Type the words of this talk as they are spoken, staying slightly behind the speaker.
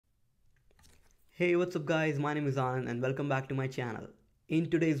Hey, what's up guys? My name is Anand and welcome back to my channel. In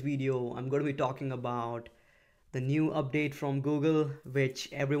today's video, I'm going to be talking about the new update from Google, which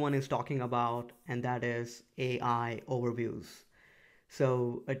everyone is talking about, and that is AI overviews.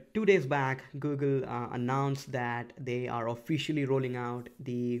 So, 2 days back, Google announced that they are officially rolling out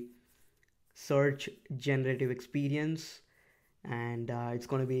the Search Generative Experience, and it's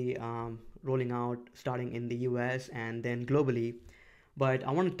going to be rolling out starting in the US and then globally. But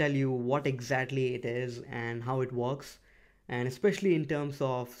I want to tell you what exactly it is and how it works, and especially in terms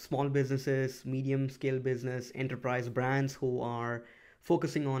of small businesses, medium scale business, enterprise brands who are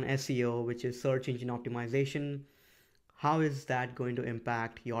focusing on SEO, which is search engine optimization. How is that going to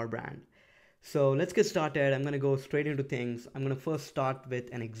impact your brand? So let's get started. I'm going to go straight into things. I'm going to first start with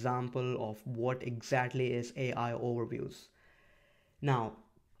an example of what exactly is AI overviews. Now,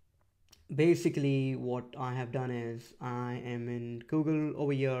 basically what I have done is I am in Google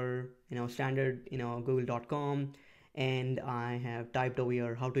over here, standard, google.com, and I have typed over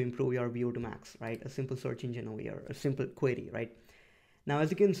here how to improve your VO to max, right? A simple search engine over here, a simple query, right? Now,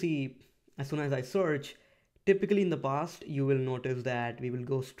 as you can see, as soon as I search, typically in the past, you will notice that we will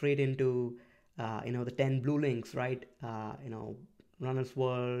go straight into, the 10 blue links, right? Runner's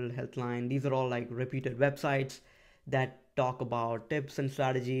World, Healthline, these are all like reputed websites that talk about tips and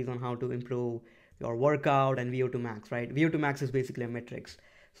strategies on how to improve your workout and VO2 max, right? VO2 max is basically a metrics.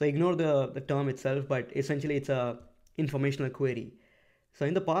 So ignore the term itself, but essentially it's a informational query. So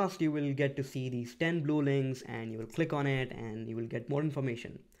in the past, you will get to see these 10 blue links and you will click on it and you will get more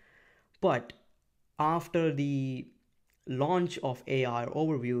information. But after the launch of AI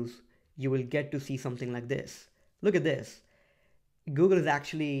overviews, you will get to see something like this. Look at this. Google is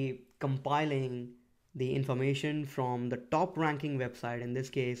actually compiling the information from the top ranking website. In this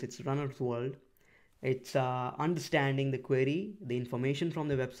case, it's Runner's World. It's understanding the query, the information from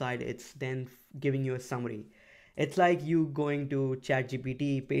the website. It's then giving you a summary. It's like you going to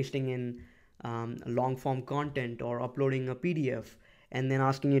ChatGPT, pasting in long form content or uploading a PDF and then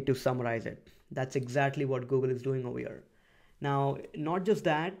asking it to summarize it. That's exactly what Google is doing over here. Now, not just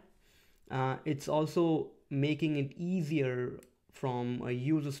that, it's also making it easier from a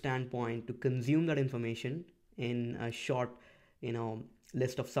user standpoint to consume that information in a short, you know,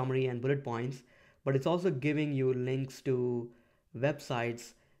 list of summary and bullet points. But it's also giving you links to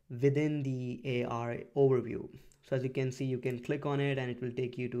websites within the AI overview. So as you can see, you can click on it and it will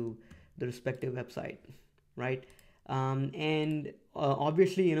take you to the respective website, right? And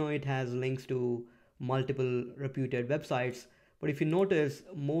obviously, it has links to multiple reputed websites. But if you notice,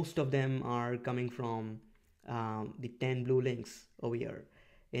 most of them are coming from the 10 blue links over here.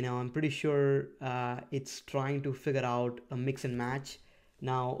 I'm pretty sure it's trying to figure out a mix and match.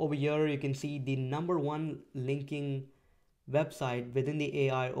 Now, over here, you can see the number one linking website within the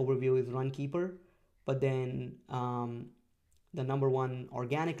AI overview is Runkeeper, but then the number one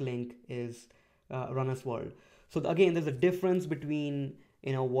organic link is Runner's World. So again, there's a difference between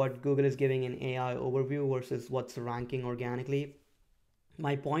what Google is giving an AI overview versus what's ranking organically.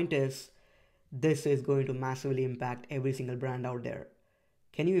 My point is, this is going to massively impact every single brand out there.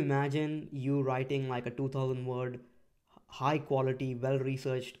 Can you imagine you writing like a 2000 word, high quality, well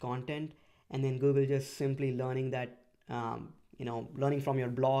researched content, and then Google just simply learning that, learning from your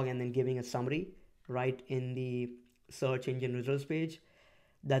blog and then giving a summary right in the search engine results page?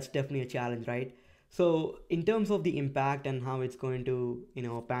 That's definitely a challenge, right? So in terms of the impact and how it's going to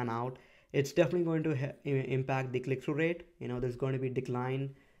pan out, it's definitely going to impact the click-through rate. There's going to be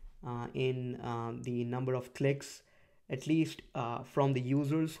decline in the number of clicks, at least from the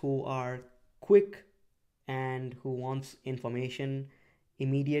users who are quick and who wants information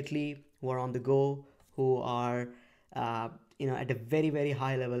immediately, who are on the go, who are at a very very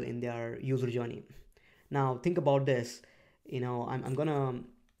high level in their user journey. Now think about this. I'm gonna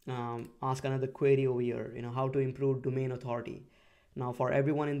ask another query over here. How to improve domain authority. Now for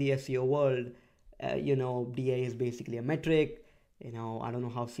everyone in the SEO world, DA is basically a metric. I don't know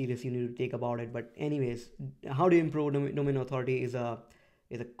how serious you need to take about it, but anyways, how to improve domain authority is a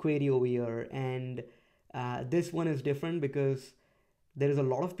query over here. And this one is different because there is a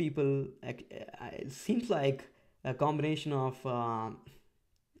lot of people, it seems like a combination of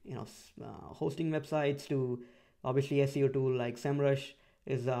hosting websites to obviously SEO tool like SEMrush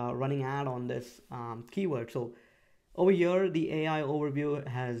is running ad on this keyword. So over here, the AI overview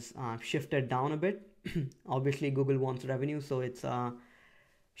has shifted down a bit. Obviously, Google wants revenue, so it's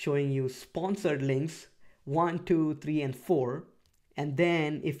showing you sponsored links 1, 2, 3, and 4. And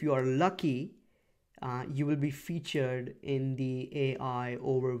then, if you are lucky, you will be featured in the AI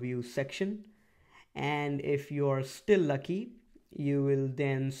overview section. And if you are still lucky, you will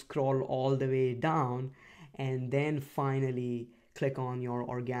then scroll all the way down and then finally click on your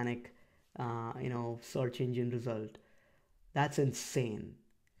organic search engine result. That's insane.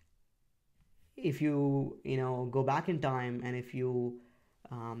 If you go back in time, and if you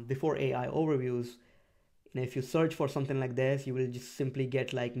before AI overviews, if you search for something like this, you will just simply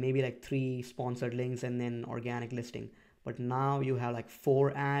get like maybe like 3 sponsored links and then organic listing. But now you have like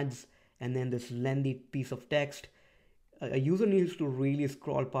 4 ads and then this lengthy piece of text. A user needs to really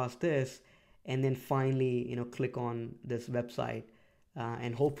scroll past this and then finally click on this website,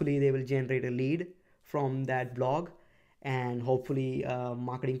 and hopefully they will generate a lead from that blog, and hopefully a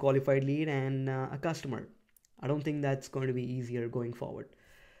marketing qualified lead and a customer. I don't think that's going to be easier going forward.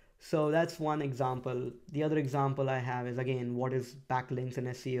 So that's one example. The other example I have is, again, what is backlinks in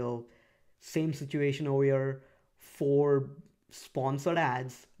SEO? Same situation over here. 4 sponsored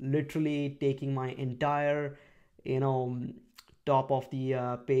ads, literally taking my entire, you know, top of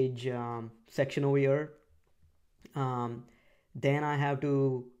the page section over here. Then I have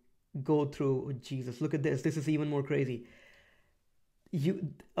to go through, oh, Jesus, look at this. This is even more crazy.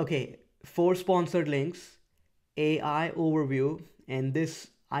 Okay, 4 sponsored links, AI overview, and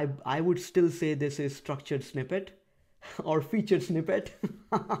this, I would still say this is structured snippet or featured snippet.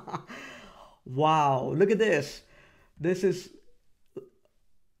 Wow, look at this. This is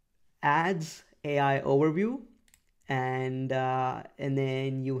ads, AI overview, and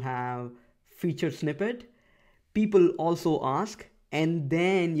then you have featured snippet. People also ask, and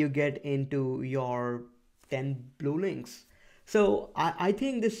then you get into your 10 blue links. So I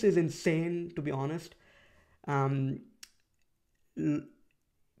think this is insane, to be honest. Um,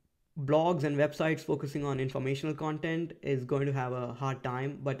 Blogs and websites focusing on informational content is going to have a hard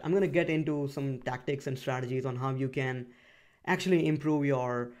time, but I'm going to get into some tactics and strategies on how you can actually improve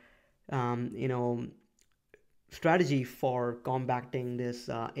your strategy for combating this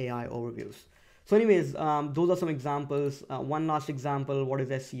AI overviews. So anyways, those are some examples. One last example, what is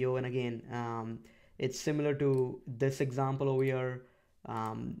SEO? And again, it's similar to this example over here.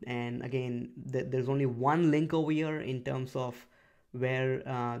 And again, there's only one link over here in terms of where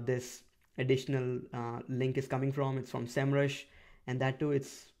this additional link is coming from. It's from SEMrush, and that too,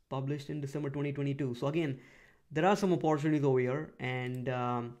 it's published in December 2022. So again, there are some opportunities over here, and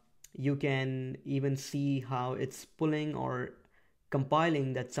you can even see how it's pulling or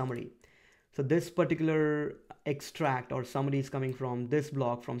compiling that summary. So this particular extract or summary is coming from this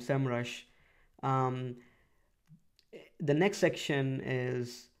blog from SEMrush. The next section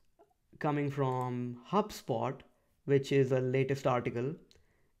is coming from HubSpot, which is a latest article.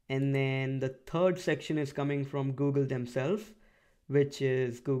 And then the third section is coming from Google themselves, which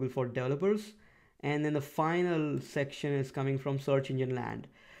is Google for Developers. And then the final section is coming from Search Engine Land.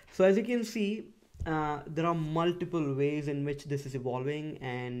 So as you can see, there are multiple ways in which this is evolving,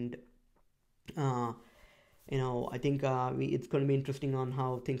 and I think it's going to be interesting on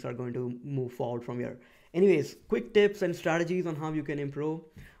how things are going to move forward from here. Anyways, quick tips and strategies on how you can improve.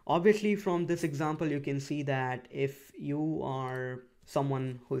 Obviously, from this example, you can see that if you are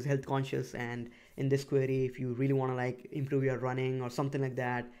someone who is health conscious, and in this query, if you really want to like improve your running or something like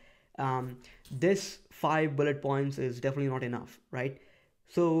that, this 5 bullet points is definitely not enough, right?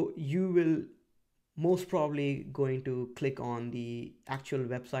 So you will most probably going to click on the actual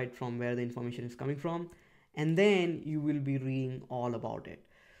website from where the information is coming from, and then you will be reading all about it.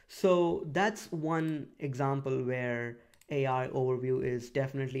 So that's one example where AI overview is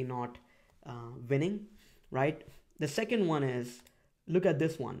definitely not winning, right? The second one is, look at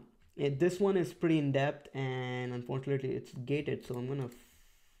this one. This one is pretty in depth, and unfortunately it's gated, so I'm gonna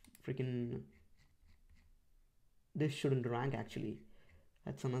this shouldn't rank actually.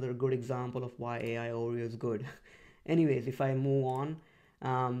 That's another good example of why AI overview is good. Anyways, if I move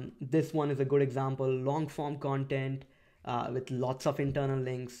on, this one is a good example. Long form content with lots of internal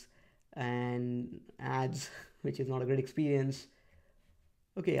links and ads, which is not a great experience.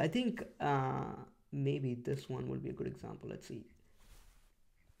 Okay, I think maybe this one will be a good example. Let's see.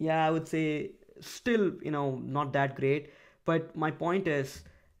 Yeah, I would say still, not that great. But my point is,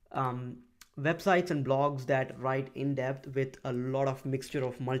 websites and blogs that write in depth with a lot of mixture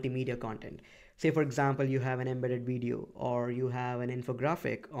of multimedia content. Say, for example, you have an embedded video, or you have an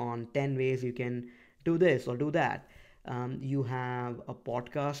infographic on 10 ways you can do this or do that. You have a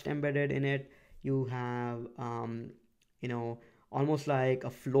podcast embedded in it. You have, almost like a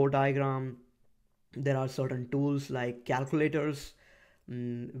flow diagram. There are certain tools like calculators,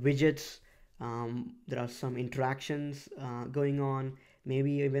 widgets. There are some interactions going on,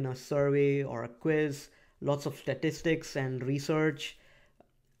 maybe even a survey or a quiz, lots of statistics and research.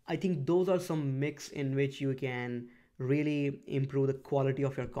 I think those are some mix in which you can really improve the quality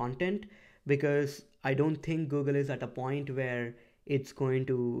of your content, because I don't think Google is at a point where it's going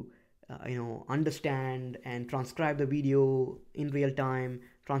to understand and transcribe the video in real time,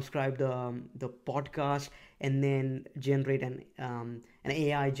 transcribe the podcast, and then generate an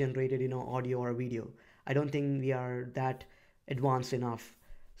AI generated audio or video. I don't think we are that advanced enough.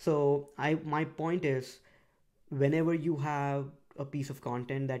 So my point is, whenever you have a piece of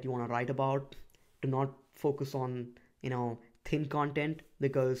content that you want to write about, do not focus on thin content,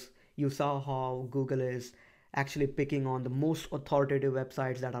 because you saw how Google is actually picking on the most authoritative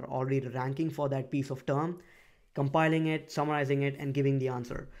websites that are already ranking for that piece of term, compiling it, summarizing it, and giving the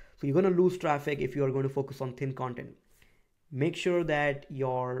answer. So you're going to lose traffic if you are going to focus on thin content. Make sure that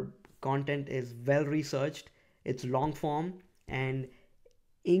your content is well researched, it's long form, and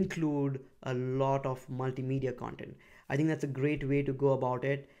include a lot of multimedia content. I think that's a great way to go about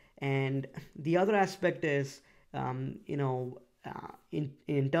it. And the other aspect is,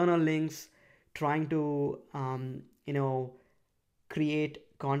 internal links, trying to, create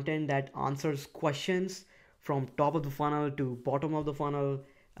content that answers questions from top of the funnel to bottom of the funnel,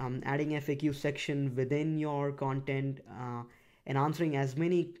 adding FAQ section within your content, and answering as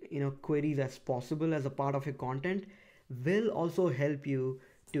many queries as possible as a part of your content will also help you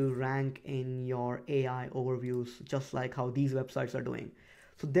to rank in your AI overviews, just like how these websites are doing.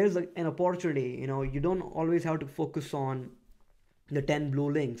 So there's an opportunity. You don't always have to focus on the 10 blue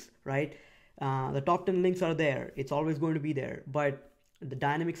links, right? The top 10 links are there, it's always going to be there, but the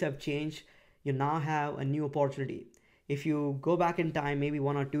dynamics have changed. You now have a new opportunity. If you go back in time, maybe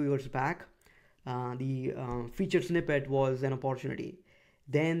 1 or 2 years back, the featured snippet was an opportunity.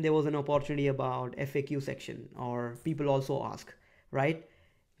 Then there was an opportunity about FAQ section, or people also ask, right?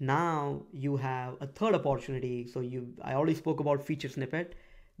 Now you have a third opportunity. So I already spoke about featured snippet,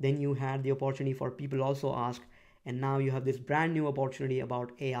 then you had the opportunity for people also ask, and now you have this brand new opportunity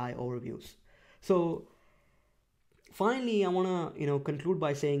about AI overviews. So finally, I want to conclude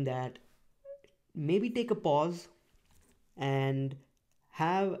by saying that maybe take a pause and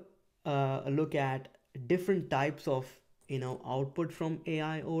have a look at different types of output from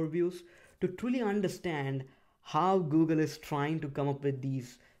AI overviews to truly understand how Google is trying to come up with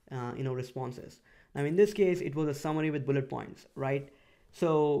these responses. Now in this case, it was a summary with bullet points, right?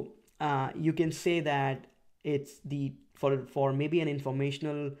 So you can say that it's the for maybe an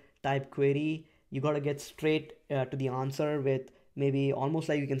informational type query, you got to get straight to the answer with maybe almost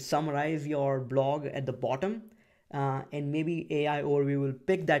like you can summarize your blog at the bottom, and maybe AI overview will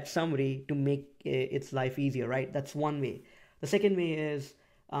pick that summary to make its life easier, right? That's one way. The second way is,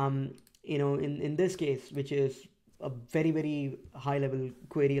 in this case, which is a very, very high level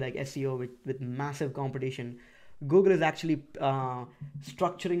query like SEO with massive competition, Google is actually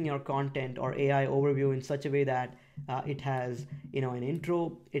structuring your content or AI overview in such a way that it has, an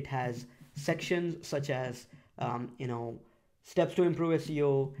intro, it has sections such as, steps to improve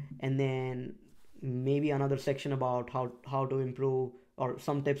SEO, and then maybe another section about how to improve, or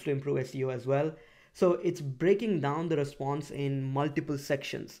some tips to improve SEO as well. So it's breaking down the response in multiple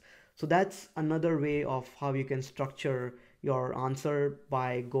sections. So that's another way of how you can structure your answer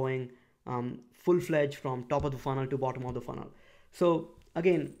by going full-fledged from top of the funnel to bottom of the funnel. So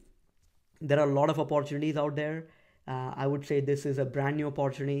again, there are a lot of opportunities out there. I would say this is a brand new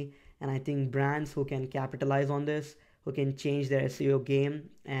opportunity, and I think brands who can capitalize on this, who can change their SEO game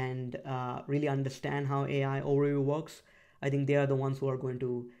and really understand how AI overview works, I think they are the ones who are going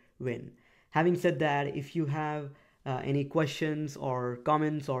to win. Having said that, if you have any questions or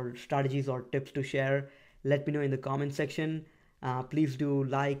comments or strategies or tips to share, let me know in the comment section. Please do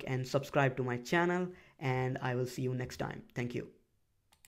like and subscribe to my channel, and I will see you next time. Thank you.